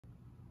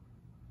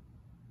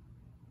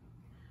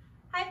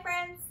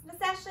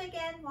Ashley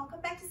again. Welcome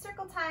back to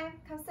Circle Time.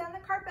 Come sit on the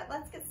carpet.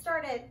 Let's get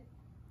started.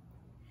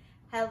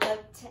 Hello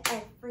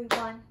to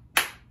everyone.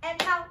 And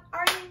how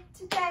are you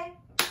today?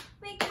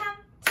 We come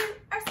to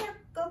our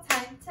circle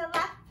time to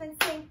laugh and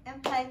sing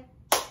and play.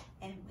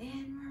 And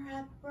when we're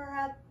up, we're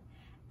up.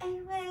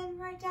 And when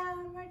we're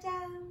down, we're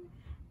down.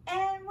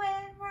 And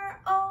when we're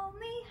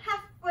only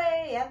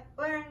halfway up,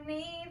 we're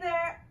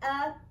neither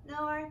up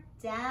nor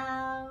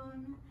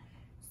down.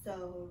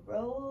 So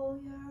roll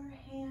your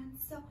hands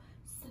so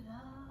slowly.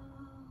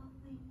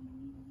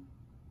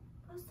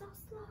 Go so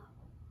slow.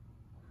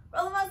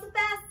 Roll them out so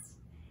fast.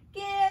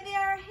 Give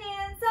your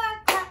hands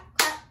a clap,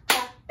 clap,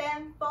 clap,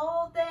 and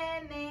fold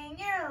them in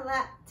your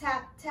lap,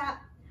 tap,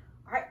 tap.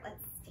 All right,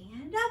 let's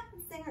stand up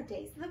and sing our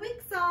Days of the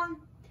Week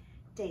song.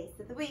 Days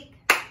of the week,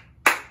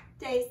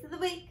 days of the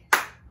week,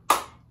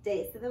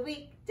 days of the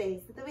week,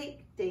 days of the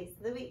week, days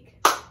of the week.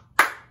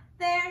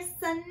 There's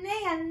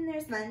Sunday and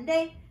there's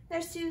Monday,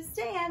 there's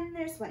Tuesday and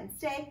there's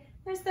Wednesday,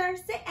 there's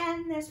Thursday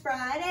and there's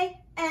Friday,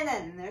 and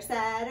then there's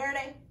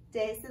Saturday.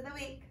 Days of the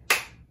week,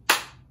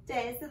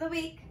 days of the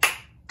week,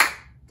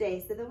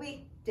 days of the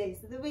week,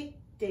 days of the week,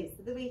 days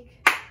of the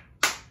week.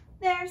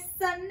 There's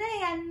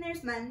Sunday and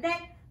there's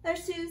Monday,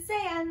 there's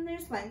Tuesday and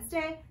there's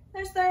Wednesday,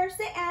 there's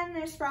Thursday and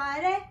there's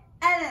Friday,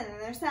 and then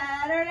there's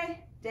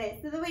Saturday.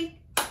 Days of the week,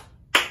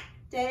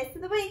 days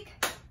of the week,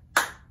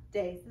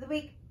 days of the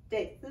week,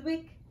 days of the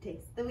week,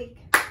 days of the week.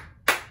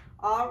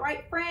 All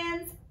right,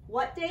 friends,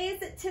 what day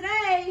is it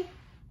today?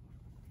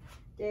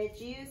 Did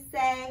you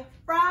say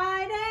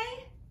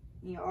Friday?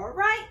 You're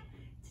right.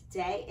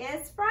 Today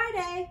is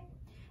Friday.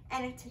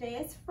 And if today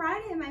is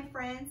Friday, my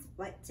friends,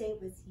 what day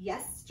was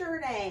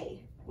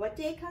yesterday? What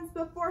day comes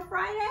before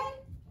Friday?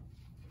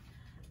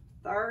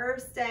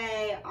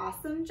 Thursday.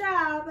 Awesome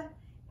job.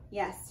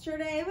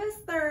 Yesterday was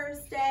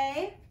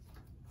Thursday.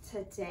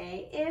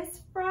 Today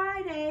is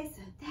Friday,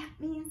 so that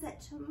means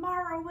that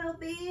tomorrow will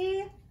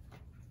be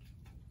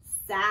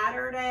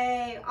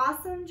Saturday.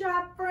 Awesome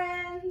job,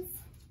 friends.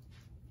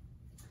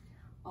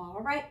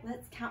 All right,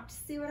 let's count to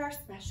see what our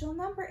special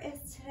number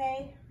is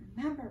today.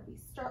 Remember, we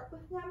start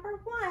with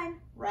number 1.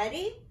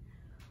 Ready?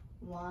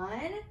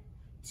 1,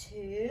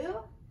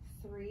 2,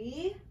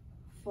 3,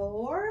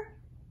 4,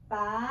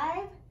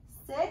 5,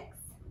 6,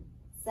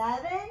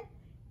 7,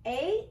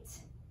 8,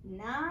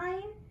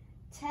 9,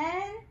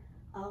 10,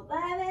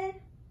 11,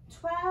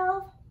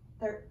 12,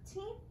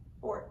 13,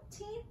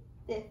 14,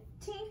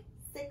 15,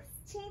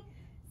 16,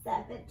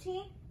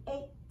 17,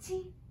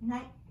 18,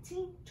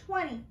 19,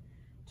 20,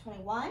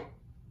 21,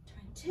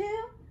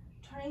 22,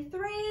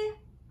 23,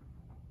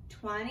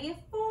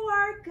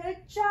 24. Good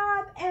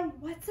job. And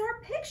what's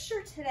our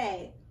picture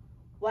today?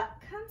 What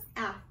comes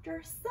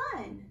after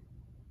sun?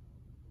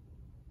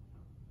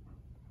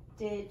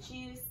 Did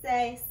you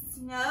say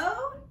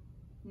snow?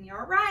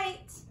 You're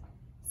right.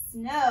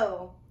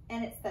 Snow.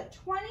 And it's the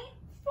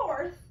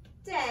 24th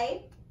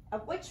day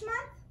of which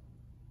month?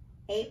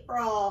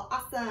 April.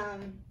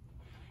 Awesome.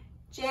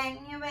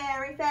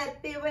 January,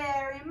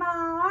 February,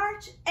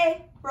 March,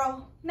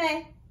 April,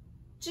 May,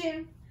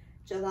 June,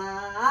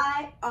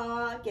 July,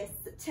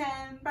 August,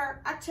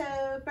 September,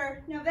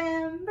 October,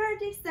 November,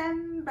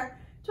 December.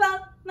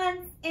 12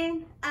 months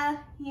in a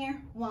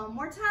year. One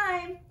more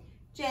time.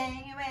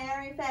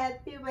 January,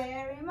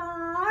 February,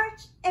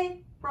 March,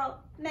 April,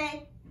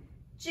 May,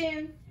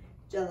 June,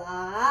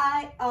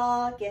 July,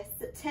 August,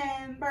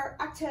 September,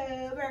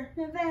 October,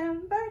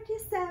 November,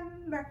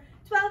 December.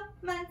 12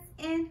 months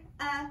in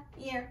a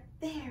year.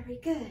 Very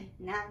good.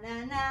 Na,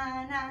 na,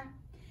 na, na.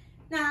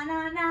 Na,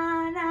 na,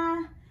 na,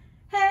 na.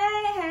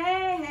 Hey,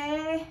 hey,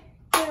 hey.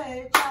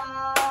 Good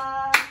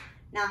job.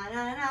 Na,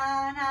 na,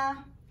 na, na.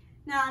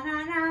 Na,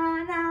 na,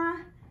 na, na.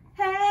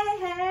 Hey,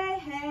 hey,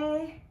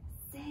 hey.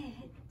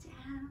 Sit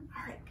down.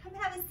 All right, come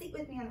have a seat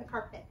with me on the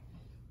carpet.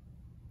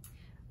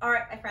 All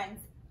right, my friends,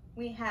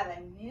 we have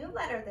a new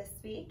letter this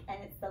week,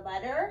 and it's the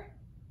letter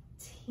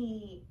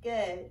T.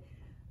 Good.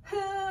 Who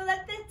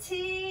let the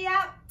tea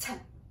out? Ta,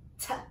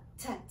 ta,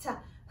 ta, ta.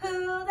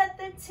 Who let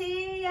the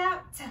tea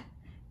out? Ta,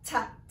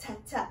 ta, ta,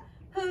 ta.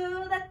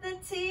 Who let the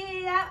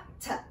tea out?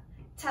 Ta,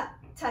 ta,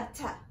 ta,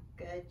 ta.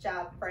 Good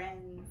job,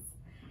 friends.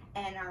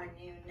 And our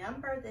new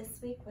number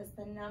this week was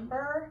the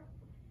number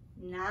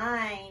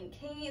 9.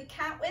 Can you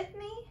count with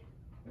me?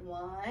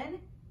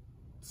 1,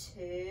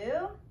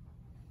 2,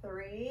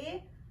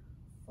 3,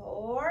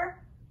 4,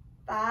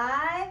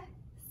 5,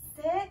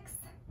 6,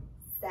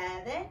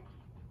 7,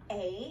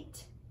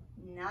 8,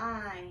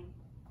 9.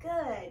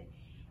 Good.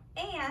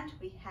 And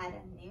we had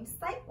a new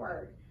sight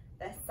word.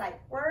 The sight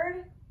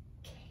word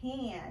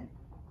can.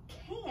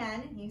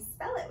 Can, you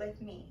spell it with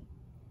me.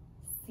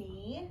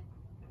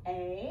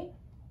 C-A-N.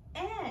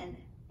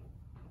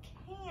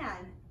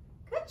 Can.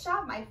 Good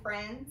job, my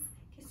friends.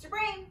 Kiss your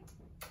brain.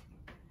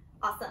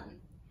 Awesome.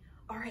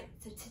 All right,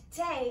 so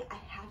today I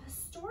have a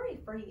story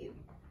for you.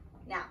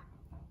 Now,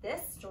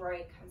 this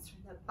story comes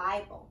from the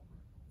Bible.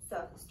 So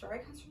if the story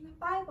comes from the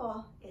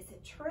Bible, is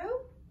it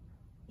true?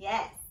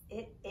 Yes,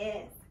 it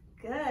is.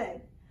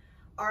 Good.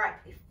 All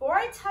right, before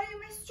I tell you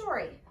my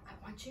story, I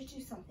want you to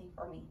do something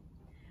for me.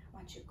 I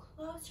want you to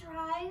close your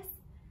eyes,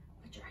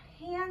 put your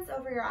hands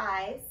over your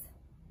eyes,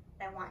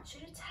 and I want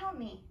you to tell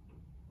me,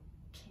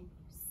 can you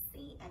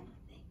see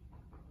anything?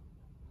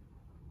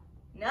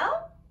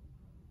 No?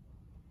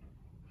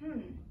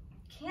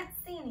 Can't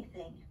see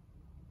anything.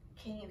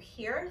 Can you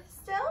hear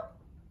still?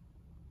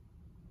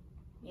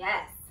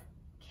 Yes.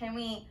 Can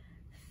we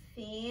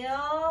feel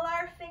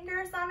our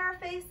fingers on our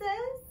faces?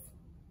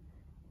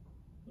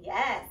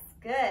 Yes,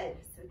 good.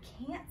 So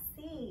we can't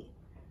see,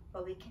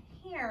 but we can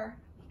hear,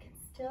 we can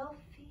still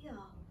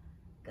feel.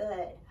 Good.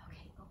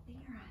 Okay, open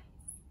your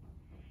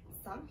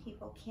eyes. Some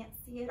people can't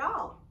see at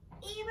all,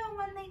 even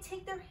when they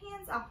take their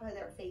hands off of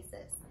their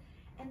faces,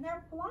 and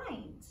they're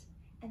blind.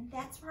 And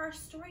that's where our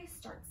story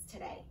starts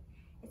today.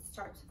 It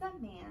starts with a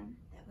man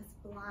that was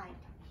blind.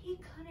 He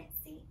couldn't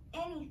see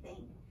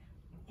anything,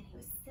 and he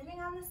was sitting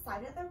on the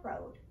side of the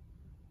road,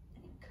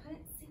 and he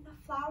couldn't see the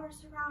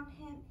flowers around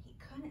him. He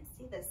couldn't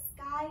see the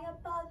sky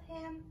above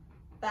him,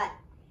 but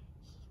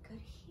he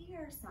could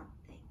hear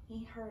something.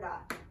 He heard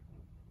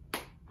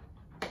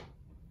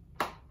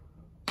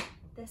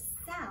the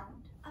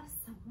sound of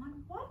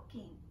someone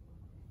walking.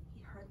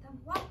 He heard them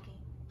walking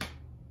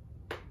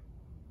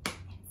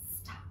and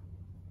stopped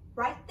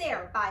right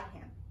there by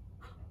him.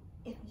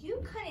 If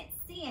you couldn't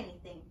see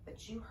anything,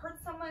 but you heard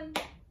someone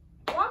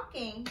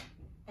walking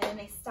and then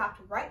they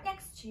stopped right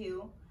next to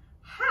you,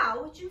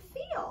 how would you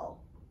feel?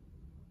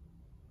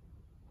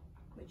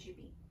 Would you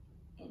be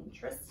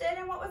interested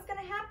in what was going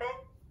to happen?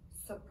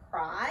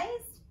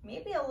 Surprised?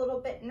 Maybe a little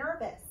bit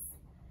nervous.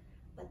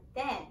 But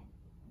then,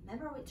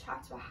 remember we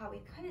talked about how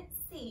we couldn't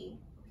see,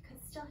 but we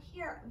could still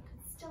hear, and we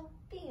could still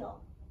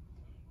feel.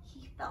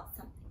 He felt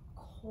something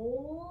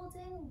cold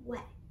and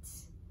wet.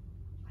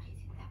 What do you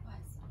think that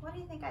was? What do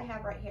you think I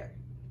have right here?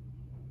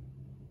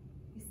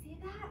 You see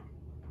that?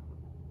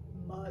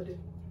 Mud.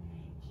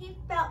 He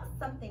felt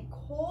something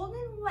cold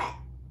and wet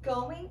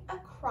going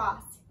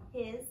across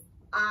his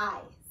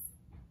eyes.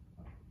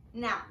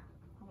 Now,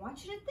 I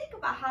want you to think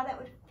about how that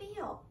would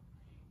feel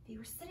if you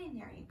were sitting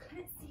there and you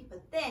couldn't see,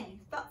 but then you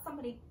felt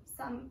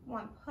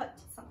someone put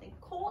something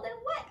cold and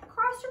wet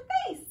across your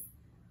face.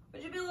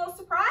 Would you be a little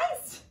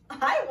surprised?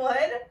 I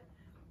would.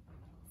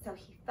 So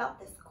he felt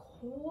this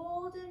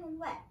cold and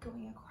wet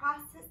going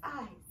across his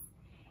eyes.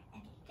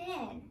 And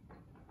then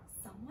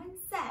someone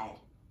said,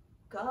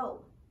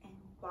 go and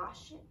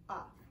wash it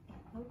off in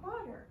the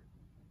water.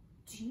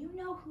 Do you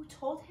know who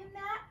told him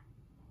that?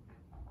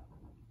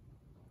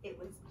 It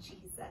was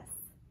Jesus.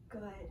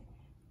 Good.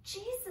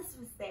 Jesus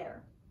was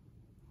there.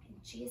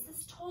 And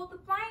Jesus told the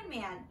blind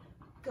man,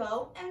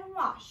 go and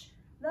wash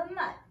the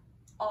mud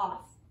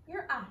off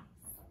your eyes.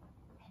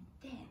 And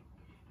then,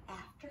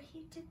 after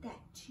he did that,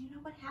 do you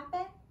know what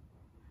happened?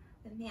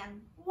 The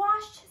man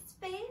washed his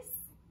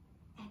face,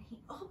 and he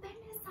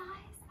opened his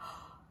eyes,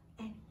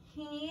 and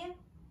he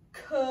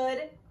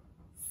could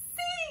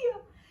see.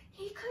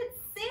 He could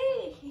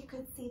see. He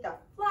could see the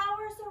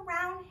flowers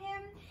around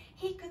him.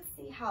 He could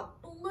see how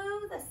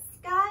blue the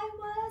sky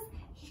was.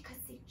 He could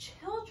see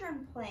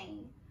children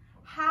playing.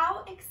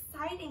 How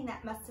exciting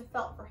that must have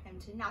felt for him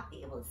to not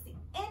be able to see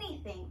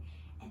anything.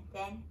 And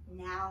then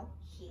now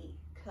he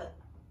could.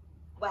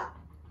 Well,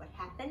 what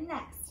happened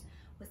next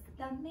was that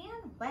the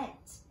man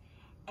went,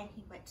 and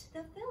he went to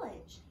the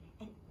village,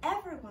 and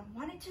everyone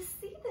wanted to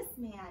see this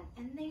man.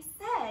 And they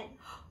said,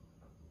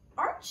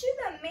 aren't you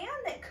the man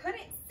that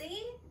couldn't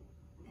see?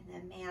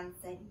 And the man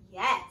said,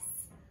 yes,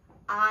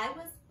 I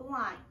was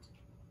blind,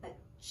 but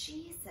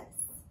Jesus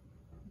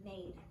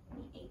made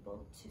me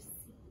able to see.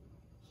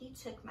 He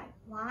took my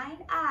blind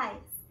eyes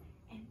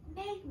and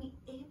made me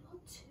able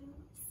to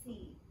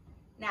see.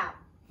 Now,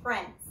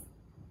 friends,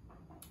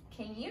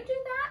 can you do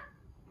that?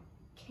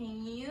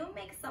 Can you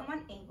make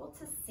someone able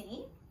to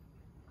see?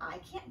 I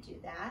can't do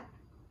that,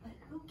 but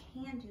who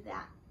can do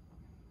that?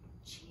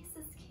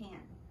 Jesus can,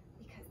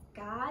 because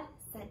God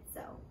said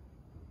so.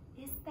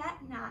 Is that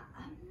not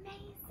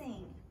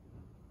amazing?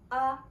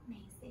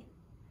 Amazing.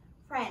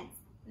 Friends,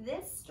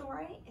 this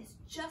story is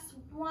just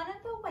one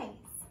of the ways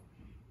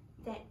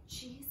that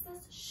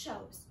Jesus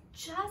shows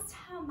just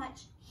how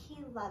much he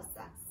loves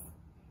us.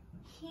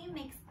 He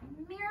makes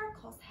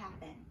miracles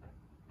happen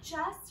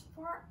just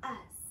for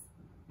us.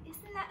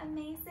 Isn't that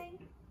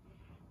amazing?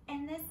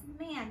 And this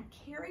man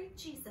carried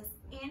Jesus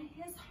in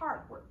his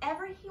heart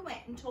wherever he went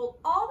and told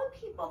all the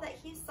people that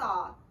he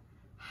saw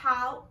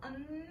how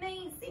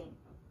amazing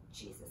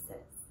Jesus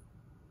is.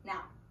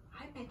 Now,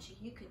 I bet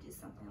you could do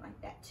something like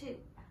that too.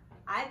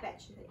 I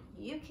bet you that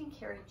you can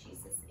carry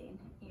Jesus in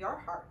your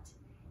heart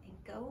and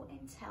go and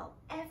tell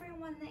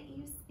everyone that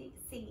you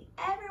see,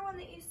 everyone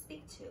that you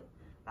speak to,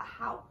 about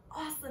how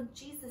awesome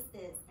Jesus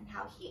is and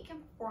how he can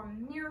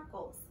perform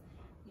miracles.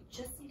 We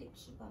just need to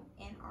keep them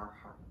in our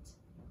heart.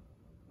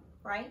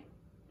 Right?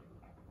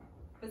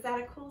 Was that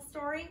a cool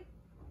story?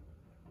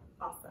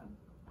 Awesome.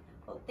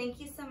 Well, thank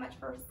you so much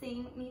for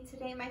seeing me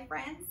today, my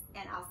friends,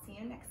 and I'll see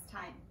you next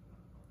time.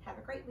 Have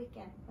a great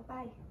weekend.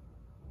 Bye-bye.